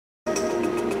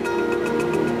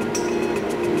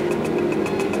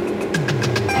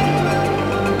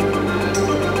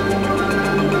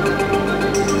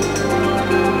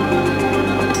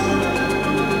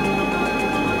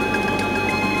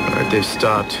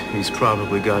stopped. He's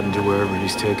probably gotten to wherever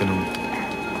he's taken him.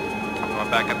 You want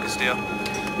backup, Castillo?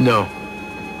 No.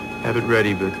 Have it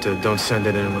ready, but don't send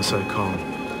it in unless I call him.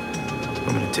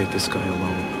 I'm gonna take this guy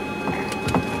alone.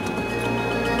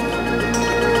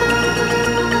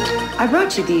 I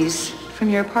brought you these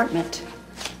from your apartment.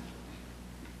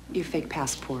 Your fake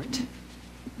passport.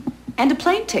 And a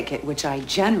plane ticket, which I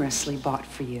generously bought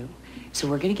for you. So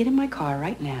we're gonna get in my car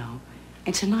right now,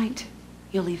 and tonight,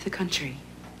 you'll leave the country.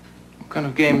 What kind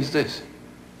of game is this?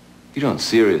 You don't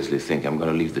seriously think I'm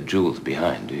gonna leave the jewels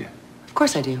behind, do you? Of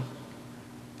course I do.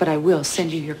 But I will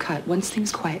send you your cut once things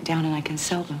quiet down and I can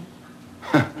sell them.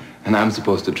 And I'm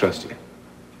supposed to trust you?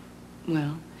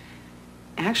 Well,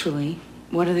 actually,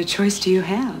 what other choice do you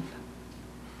have?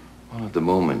 Well, at the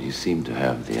moment, you seem to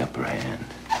have the upper hand.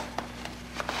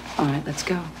 All right, let's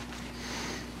go.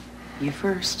 You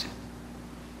first.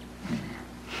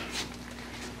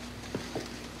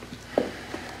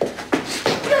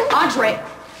 Andre!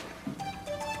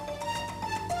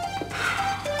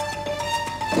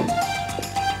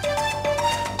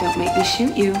 Don't make me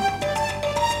shoot you.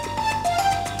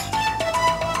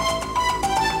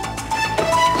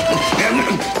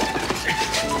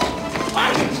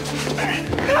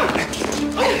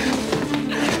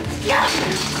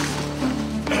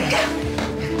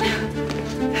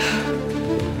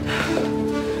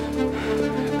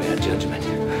 Bad judgment.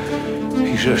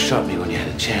 You should have shot me when you had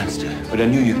a chance to, but I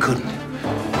knew you couldn't.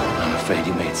 I'm afraid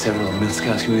you made several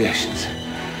miscalculations.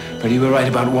 But you were right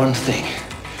about one thing.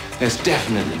 There's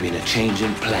definitely been a change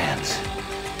in plans.